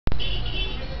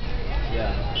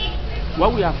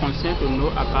What we are concerned to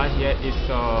know about here is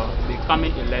the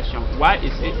coming election. Why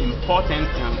is it important,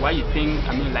 and why you think,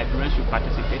 Liberians should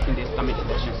participate in this coming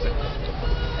election, sir?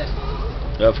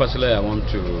 Firstly, I want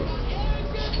to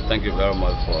thank you very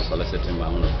much for soliciting my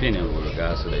own opinion with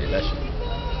regards to the election.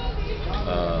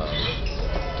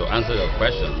 To answer your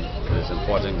question, it is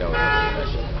important that we have an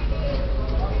election.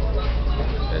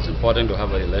 It's important to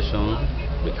have an election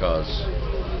because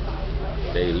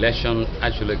the election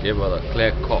actually gave us a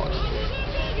clear cut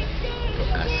to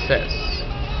assess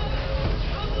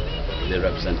the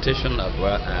representation as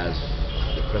well as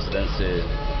the presidency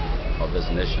of this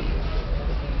nation,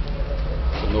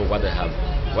 to know what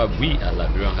we as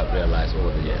Liberians have realized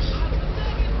over the years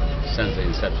since the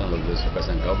inception of this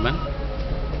present government.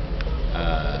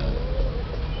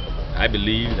 I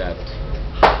believe that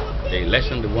the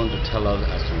election they want to tell us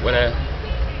as to whether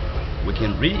we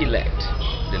can re-elect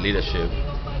the leadership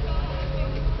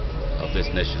of this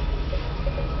nation.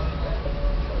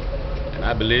 And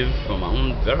I believe, from my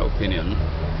own very opinion,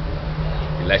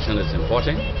 election is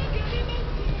important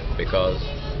because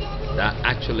that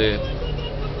actually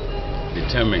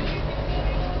determines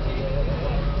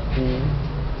who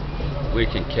we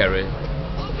can carry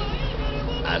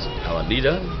as our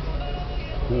leader,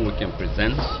 who we can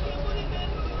present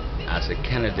as a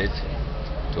candidate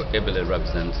to ably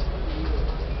represent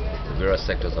the various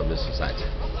sectors of the society.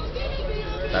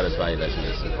 That is why election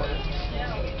is important.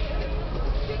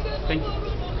 Thank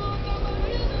you.